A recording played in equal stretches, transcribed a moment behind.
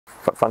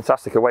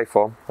fantastic away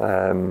form,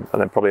 and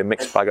then probably a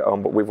mixed bag at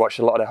home. But we've watched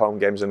a lot of their home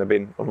games and they've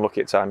been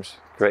unlucky at times,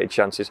 created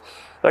chances.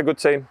 They're a good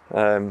team.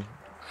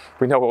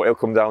 We know what it'll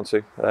come down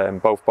to.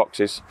 Both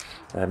boxes,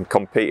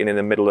 competing in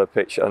the middle of the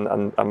pitch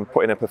and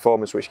putting a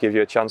performance which gives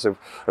you a chance of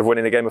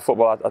winning a game of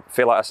football. I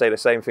feel like I say the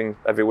same thing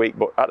every week,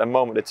 but at the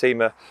moment the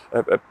team are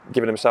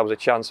giving themselves a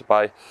chance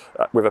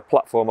with a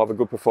platform of a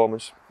good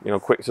performance.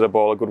 Quick to the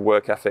ball, a good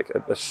work ethic,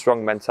 a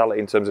strong mentality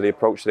in terms of the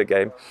approach to the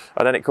game,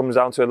 and then it comes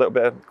down to a little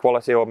bit of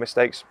quality or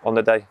mistakes on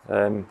the day.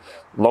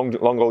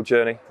 Long old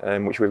journey,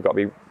 which we've got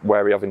to be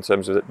wary of in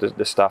terms of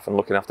the staff and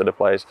looking after the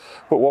players,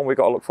 but one we've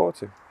got to look forward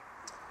to.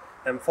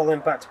 Following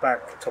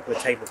back-to-back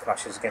top-of-the-table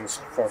clashes against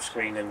Forest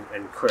Green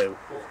and Crewe,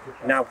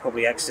 now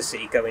probably Exeter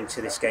City go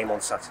into this game on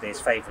Saturday as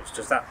favourites.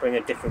 Does that bring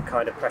a different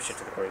kind of pressure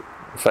to the group?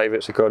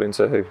 Favourites according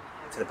to who?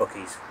 To the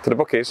bookies. To the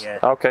bookies? Yeah.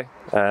 Okay.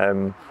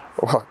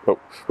 Well, look,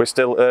 we're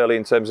still early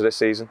in terms of this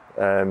season,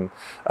 and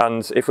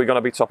if we're going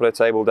to be top of the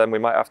table, then we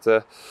might have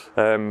to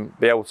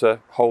be able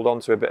to hold on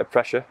to a bit of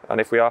pressure. And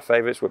if we are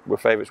favourites, we're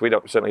favourites. We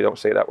certainly don't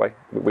see it that way.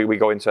 We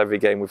go into every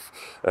game with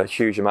a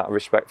huge amount of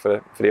respect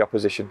for the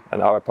opposition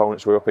and our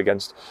opponents we're up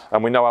against,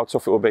 and we know how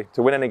tough it will be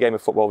to win any game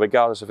of football,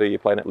 regardless of who you're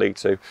playing at League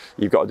Two.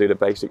 You've got to do the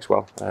basics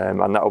well,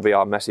 and that will be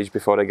our message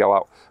before they go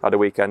out at the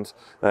weekend.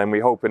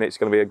 We're hoping it's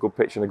going to be a good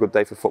pitch and a good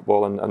day for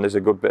football, and there's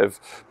a good bit of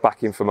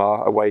backing from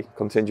our away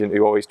contingent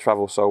who always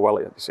travel so well.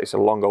 It's a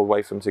long old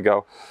way for them to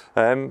go,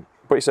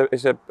 but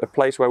it's a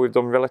place where we've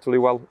done relatively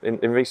well in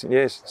recent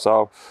years.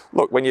 So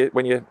look, when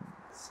you're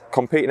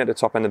competing at the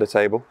top end of the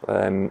table,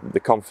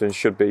 the confidence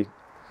should be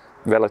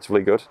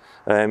relatively good,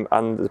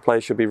 and the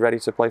players should be ready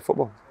to play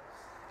football.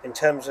 In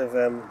terms of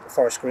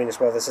Forest Green as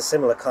well, there's a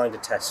similar kind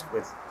of test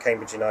with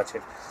Cambridge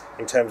United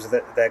in terms of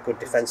their good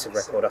defensive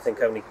record. I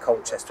think only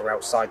Colchester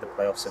outside the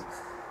playoffs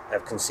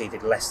have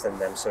conceded less than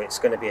them, so it's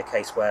going to be a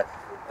case where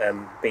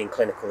being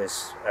clinical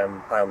is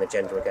high on the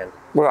agenda again.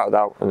 Without a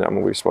doubt,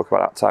 and we've spoken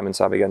about that time and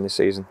time again this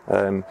season.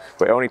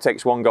 But it only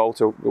takes one goal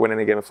to win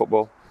any game of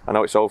football. I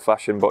know it's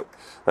old-fashioned, but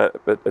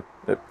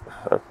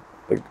a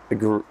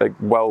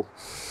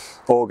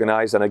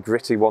well-organised and a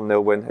gritty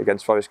 1-0 win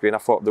against Forest Green. I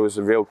thought there was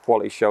a real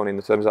quality shown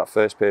in terms of that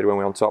first period when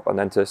we were on top, and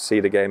then to see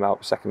the game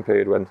out second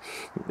period when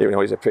it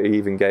was a pretty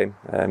even game.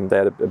 They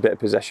had a bit of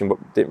possession,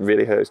 but didn't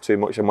really hurt us too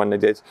much. And when they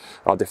did,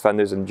 our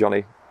defenders and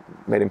Johnny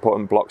made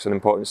important blocks and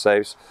important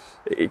saves.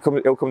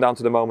 It'll come down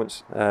to the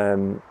moments.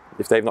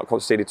 If they've not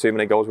conceded too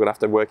many goals, we'll have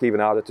to work even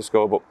harder to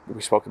score. But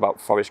we spoke about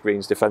Forest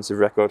Green's defensive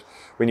record.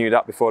 We knew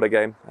that before the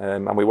game,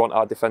 and we want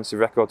our defensive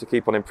record to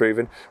keep on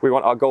improving. We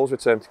want our goals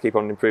return to keep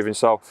on improving.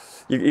 So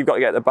you've got to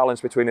get the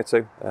balance between the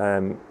two.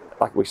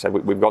 Like we said,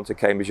 we've gone to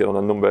Cambridge on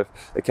a number of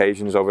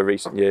occasions over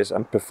recent years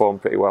and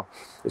performed pretty well.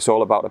 It's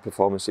all about the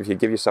performance. If you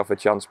give yourself a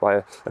chance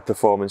by a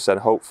performance, then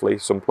hopefully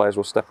some players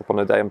will step up on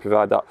the day and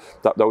provide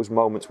those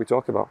moments we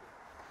talk about.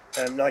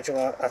 Nigel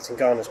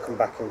Attingana's come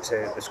back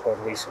into the squad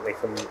recently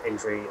from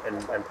injury and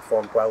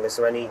performed well. Is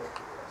there any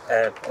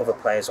other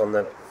players on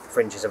the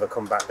fringes of a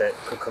comeback that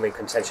could come in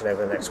contention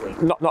over the next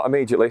week? Not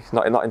immediately,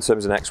 not in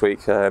terms of next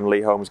week.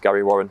 Lee Holmes,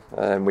 Gary Warren.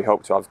 We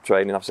hope to have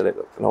training. I've said it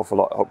an awful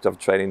lot. I hope to have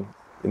training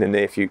in the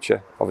near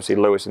future. Obviously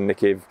Lewis and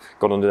Nicky have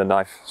gone under the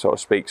knife, so to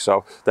speak,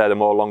 so they're the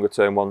more longer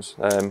term ones.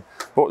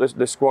 But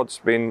the squad's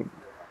been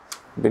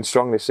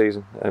strong this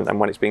season, and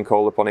when it's been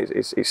called upon,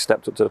 it's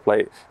stepped up to the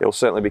plate. It'll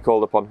certainly be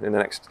called upon in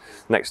the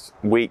next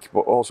week,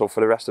 but also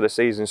for the rest of the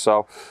season.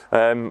 So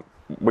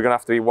we're going to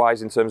have to be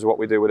wise in terms of what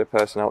we do with the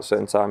personnel at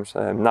certain times.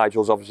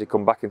 Nigel's obviously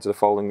come back into the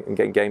fold and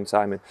getting game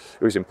time, and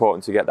it was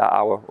important to get that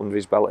hour under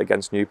his belt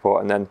against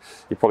Newport, and then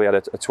he probably had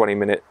a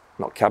 20-minute,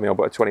 not cameo,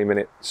 but a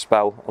 20-minute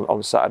spell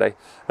on Saturday.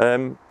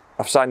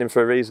 I've signed him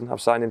for a reason.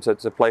 I've signed him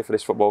to play for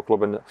this football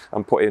club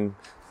and put in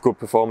good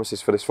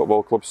performances for this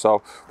football club.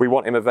 So we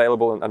want him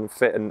available and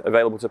fit and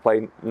available to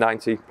play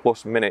 90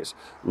 plus minutes.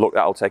 Look,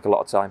 that'll take a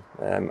lot of time,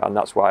 and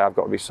that's why I've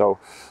got to be so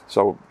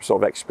sort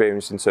of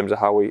experienced in terms of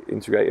how we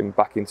integrate him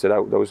back into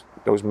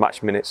those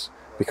match minutes,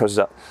 because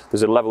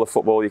there's a level of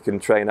football you can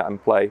train at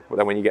and play, but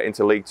then when you get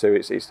into League Two,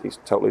 it's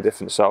totally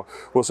different. So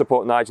we'll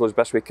support Nigel as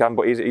best we can,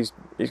 but he's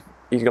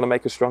going to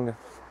make us stronger.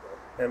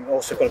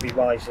 Also got to be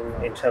wise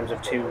in terms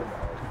of 2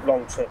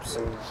 long trips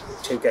and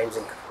 2 games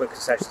in quick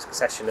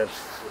succession of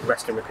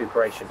rest and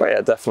recuperation. But yeah,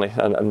 definitely,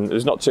 and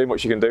there's not too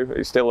much you can do.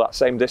 It's still that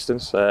same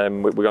distance. We're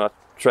going to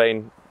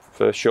train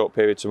for a short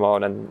period tomorrow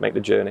and then make the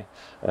journey,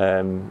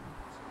 and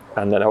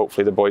then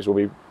hopefully the boys will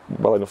be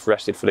well enough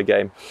rested for the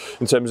game.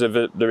 In terms of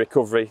the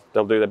recovery,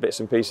 they'll do their bits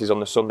and pieces on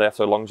the Sunday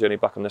after a long journey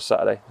back on the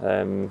Saturday,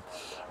 and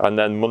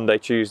then Monday,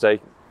 Tuesday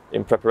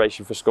in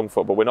preparation for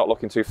Scunthorpe, but we're not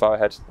looking too far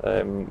ahead.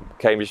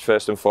 Cambridge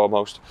first and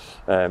foremost.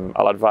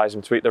 I'll advise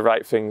them to eat the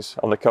right things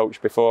on the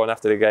coach before and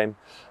after the game,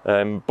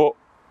 but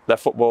they're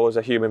footballers,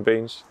 they're human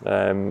beings.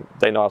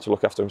 They know how to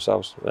look after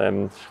themselves.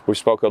 We've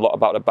spoken a lot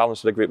about the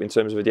balance of the group in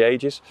terms of the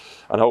ages,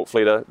 and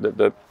hopefully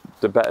the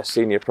better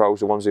senior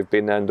pros, the ones who've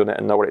been there and done it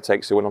and know what it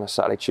takes to win on a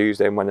Saturday,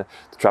 Tuesday, and when the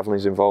travelling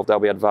is involved, they'll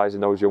be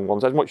advising those young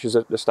ones as much as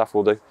the staff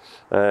will do,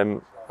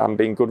 and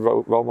being good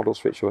role models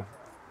for each other.